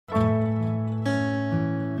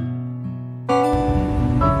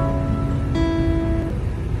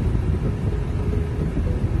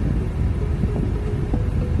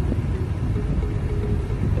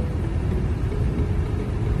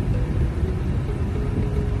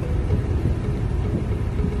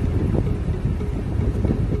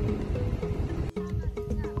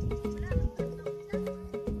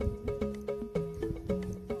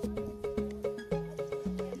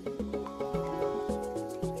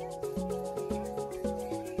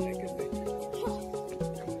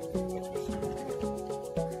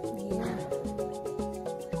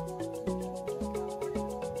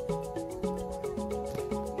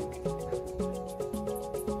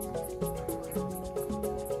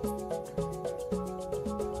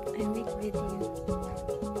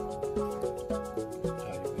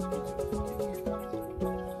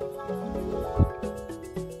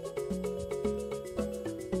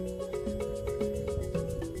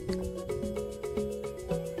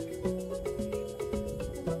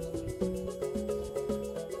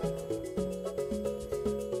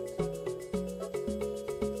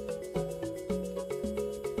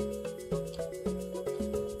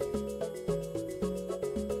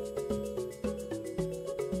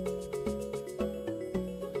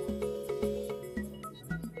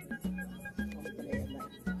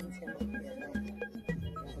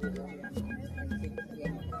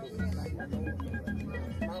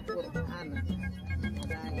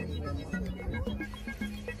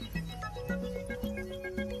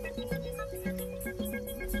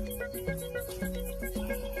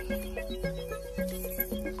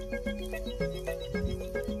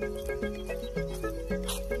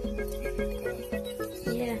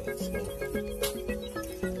Not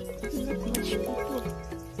much people.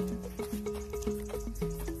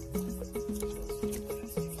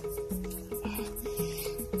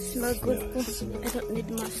 Smell good po. I don't need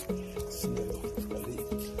mask.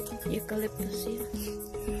 Eucalyptus, yeah.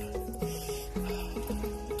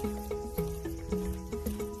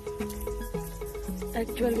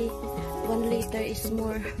 Actually, 1 liter is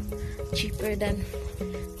more cheaper than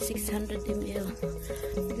 600 ml.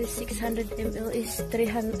 This 600 ml is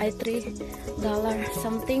 $3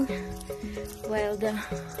 something, while the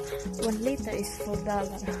 1 liter is $4.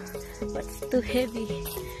 But it's too heavy,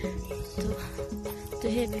 too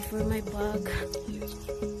heavy for my bag.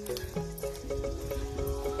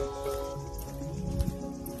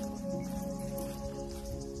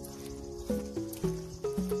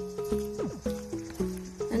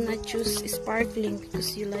 And I choose sparkling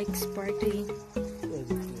because you like sparkling.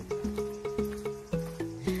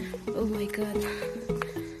 Oh my god,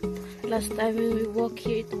 last time when we walked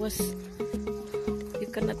here, it was, you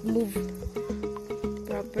cannot move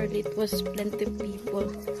properly, it was plenty of people.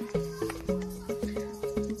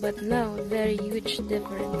 But now, very huge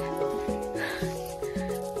difference.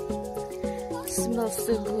 Smells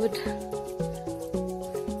so good.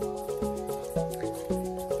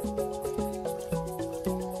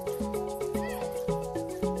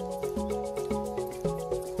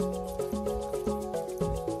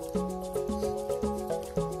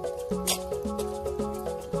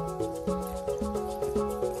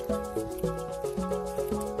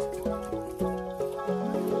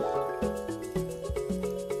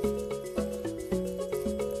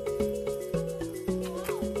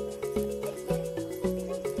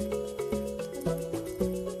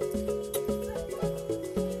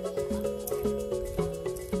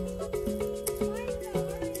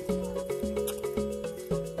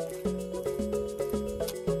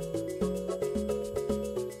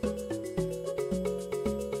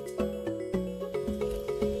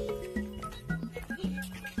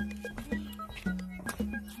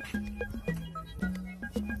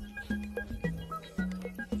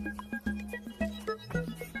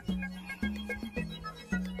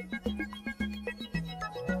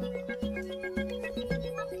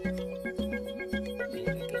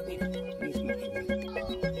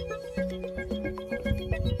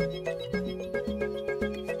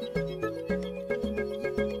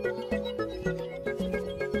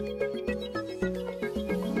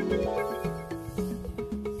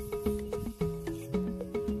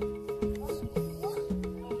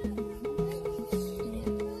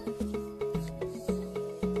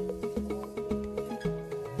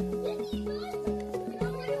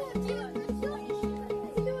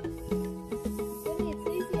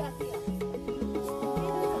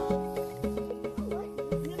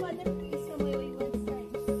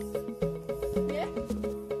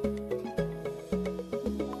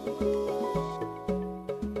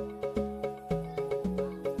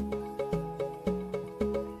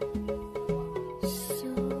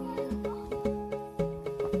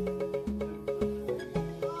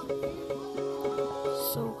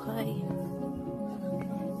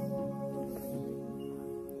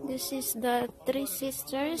 This is the Three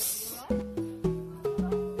Sisters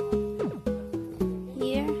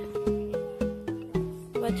here,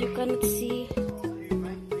 but you cannot see.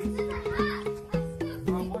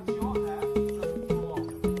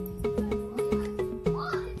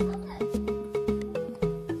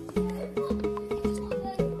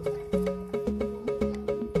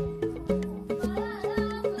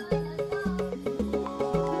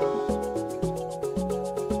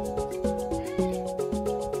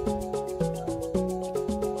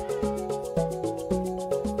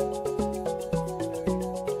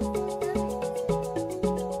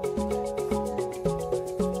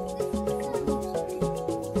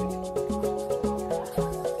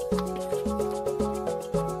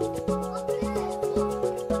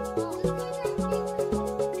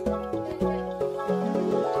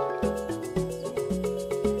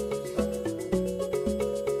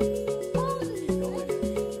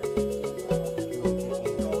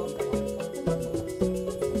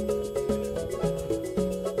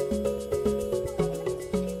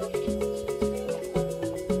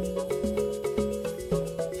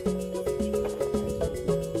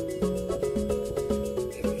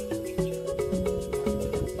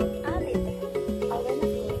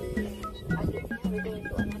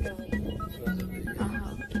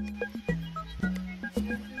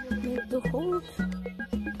 Hold. Oops.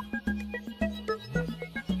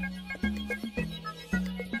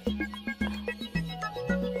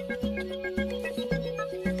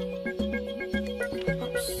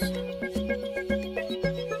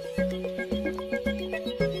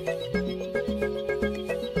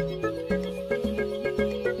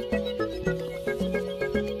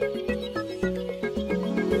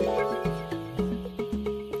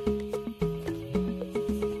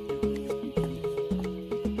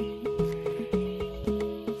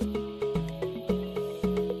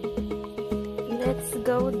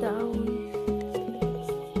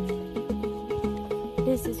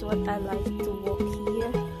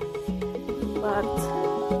 but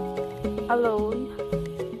alone.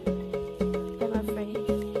 I'm afraid.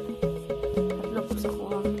 Hadlok sa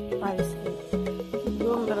kuwang Paris Gate.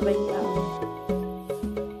 Yung garabayng tao.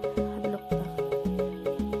 Hadlok na.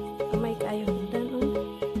 Kamay kayo. Dan,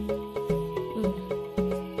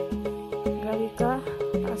 grabe ka.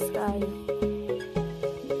 Taas kayo.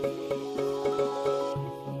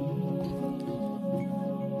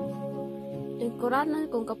 Lingkuranan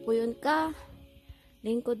kung kapuyon ka.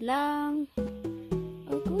 Lingkod lang.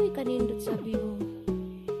 Agoy, kanindot sa view.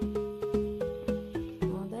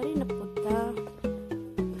 O, dari na punta.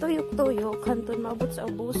 Tuyok-tuyok. Hanton maabot sa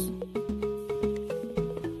ubos.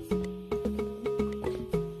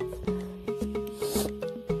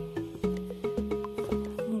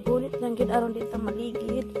 Gulit lang gid aron dito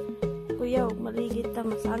maligid. Kuya, huwag maligid ta.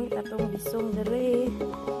 Masangit atong bisong dere.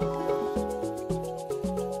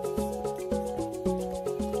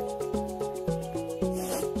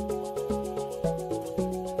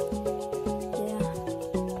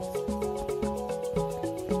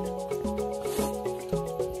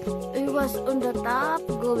 Was on the top,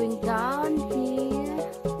 going down here.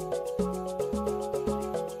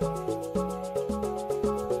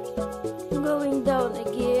 Going down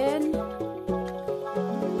again.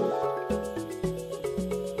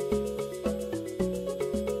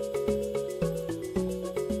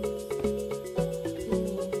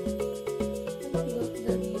 Look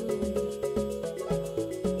the view.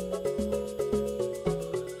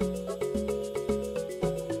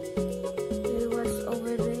 It was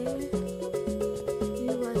over there.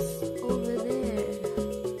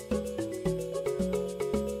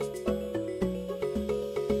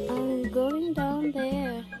 Going down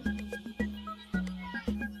there.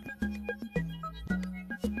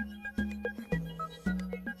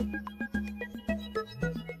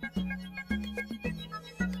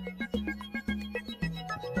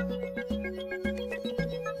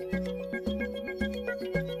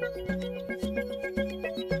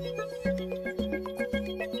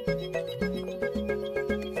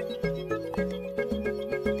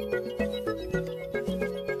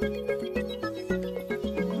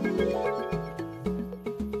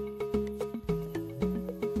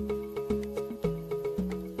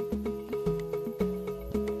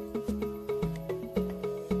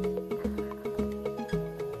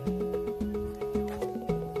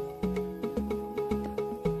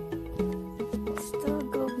 Still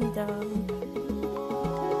going down.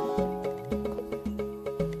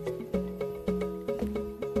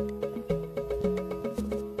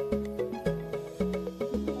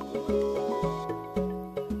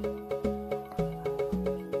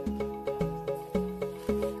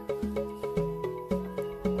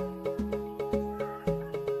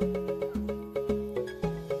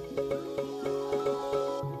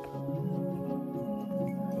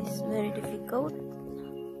 It's very difficult.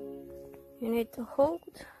 You need to hold.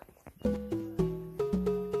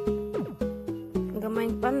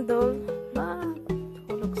 Gamayng pandol. Ba?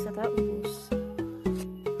 Hulog sa taos.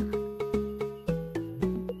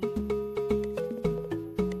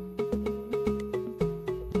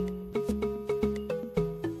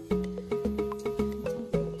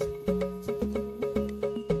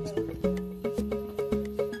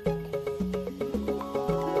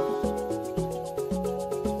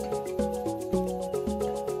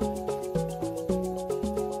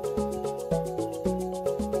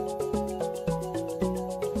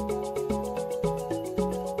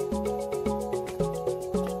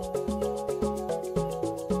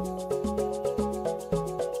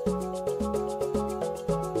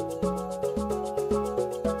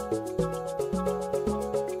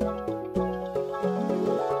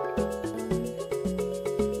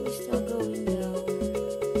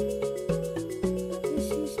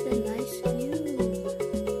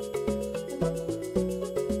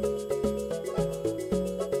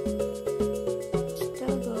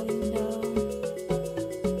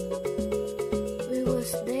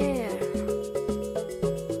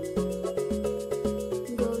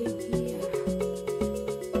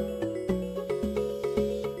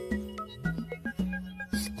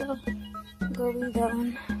 Going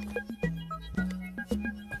down.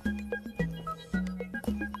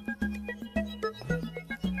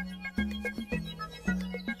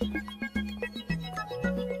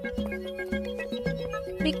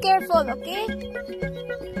 Be careful, okay?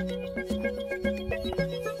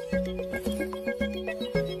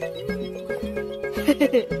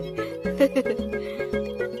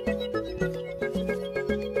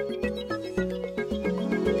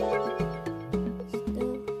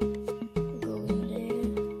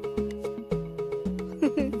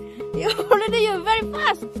 You're very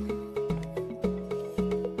fast.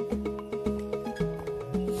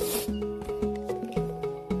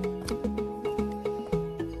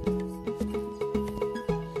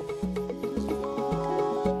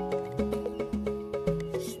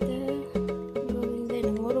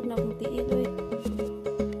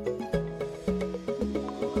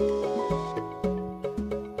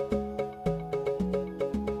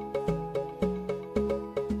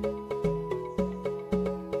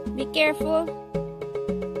 careful.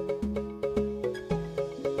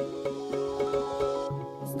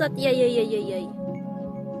 It's not yay.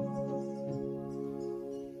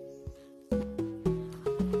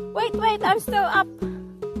 Wait, I'm still up.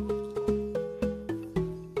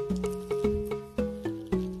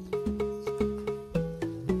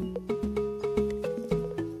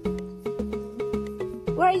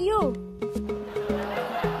 Where are you?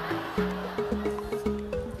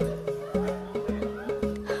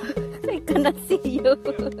 I cannot see you.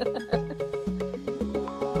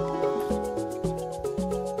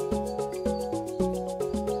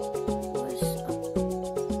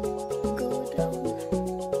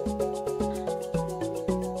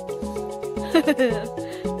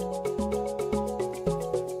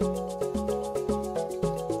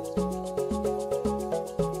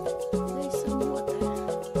 There's some water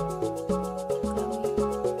coming.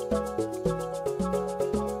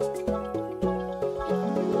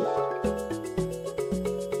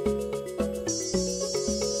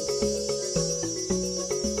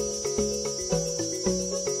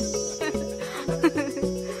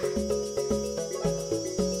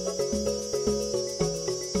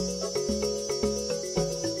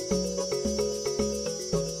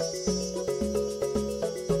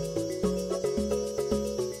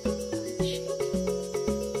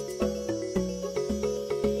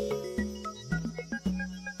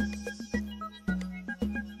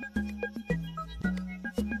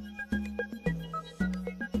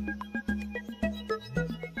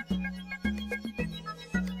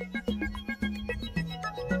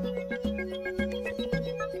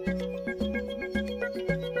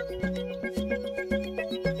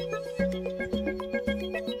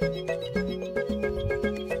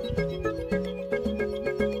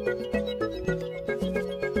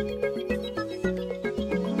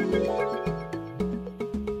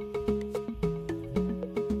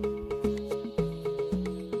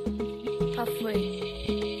 Halfway.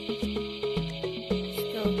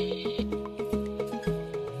 Still.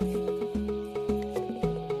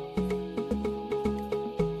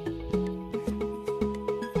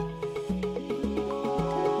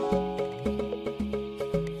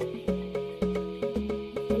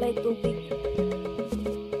 Walay tubig.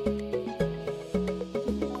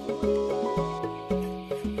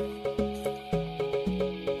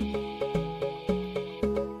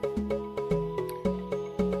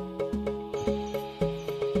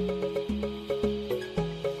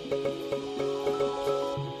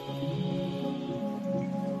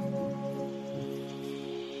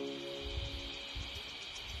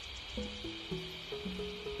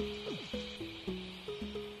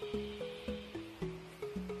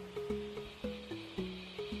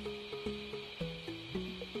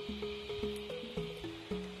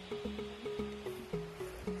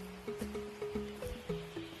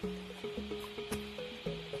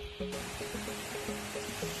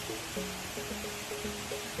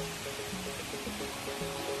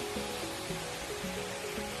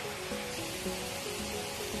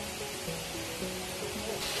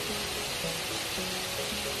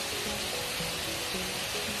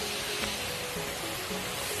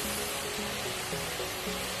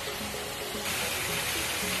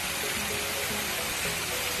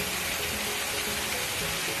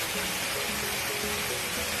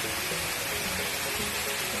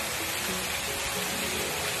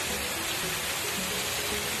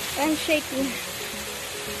 I'm shaking.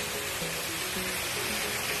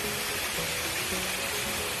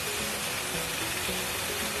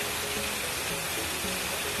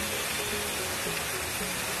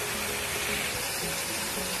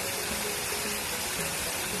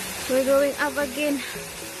 We're going up again.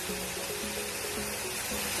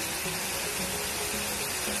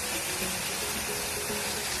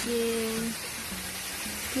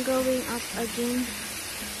 Yeah, going up again.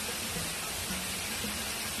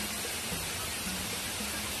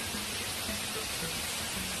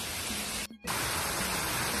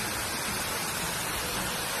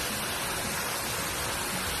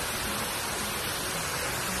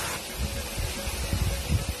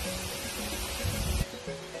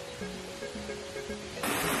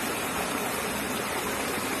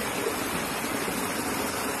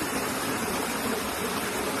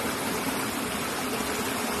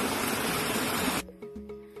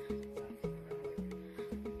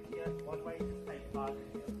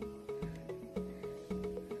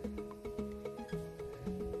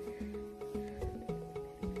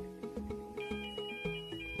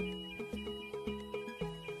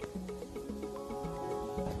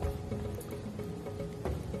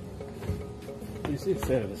 This is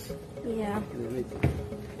service. Yeah.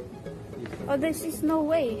 Oh, this is no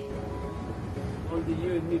way. only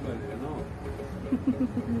you and me, but you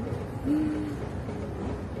know.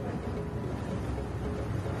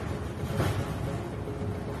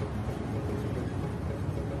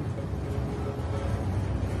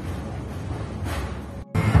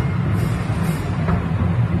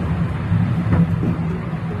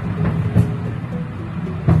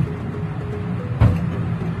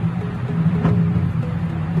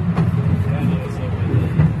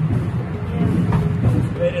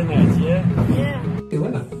 Very nice, yeah? Yeah.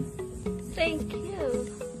 Yeah. Thank you.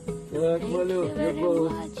 Look, Thank you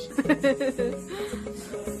very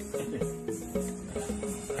much.